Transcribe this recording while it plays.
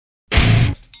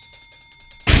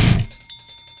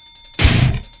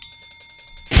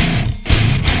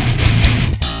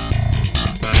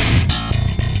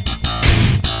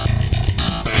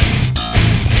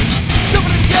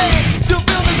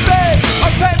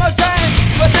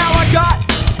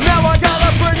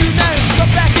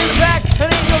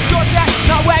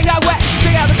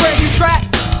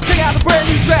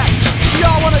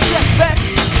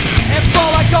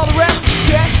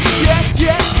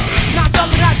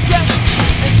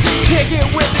get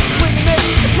with it, swing and miss,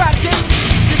 and try to get it.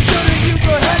 You should've, you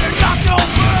go ahead and knock your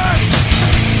first.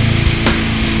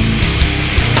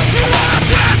 You wanna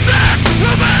test this?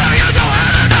 You better you go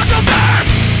ahead and knock your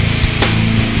first.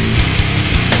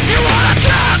 You wanna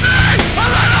try me? A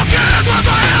little kid was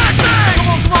my acting.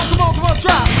 Come on,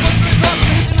 drop. What's the drugs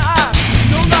and hits in the eye?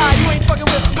 No lie, you ain't fucking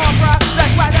with small fry.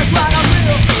 That's right, I'm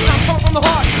real. And I'm far from the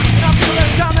heart. And I'm feeling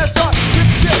every time that's hard. Rip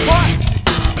the shit apart.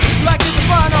 Like it's a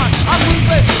fine art. I'm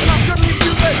ruthless, and I'm sure to leave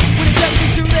you this. When it gets me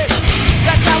to this,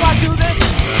 that's how I do this.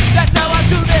 That's how I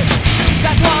do this.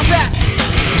 That's why I'm back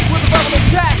with a verbal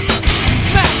attack.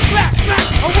 Smack, smack, smack.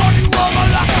 I'm running you over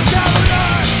like a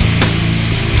cavalier.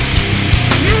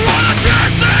 You wanna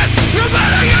test this? You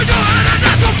better use your hand and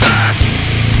that's a fact.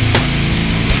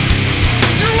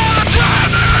 You wanna try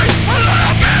me? A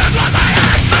little kid was I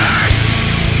acting.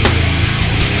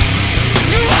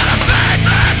 You wanna fake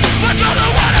me? But you're the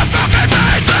one who fucking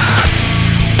made me.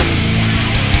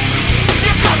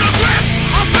 You come to grip,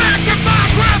 I'm back in my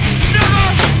grip.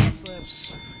 Never slips.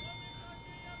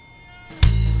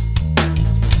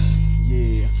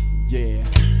 Yeah, yeah.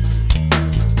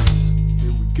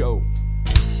 Here we go.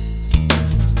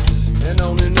 And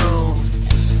on and on.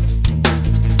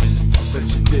 Bet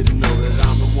you didn't know that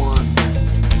I'm the one.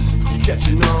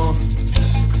 Catching on.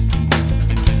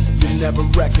 You never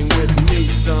reckon with me,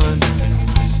 son.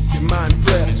 Your mind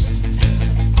flips.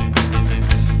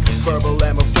 Verbal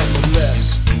ammo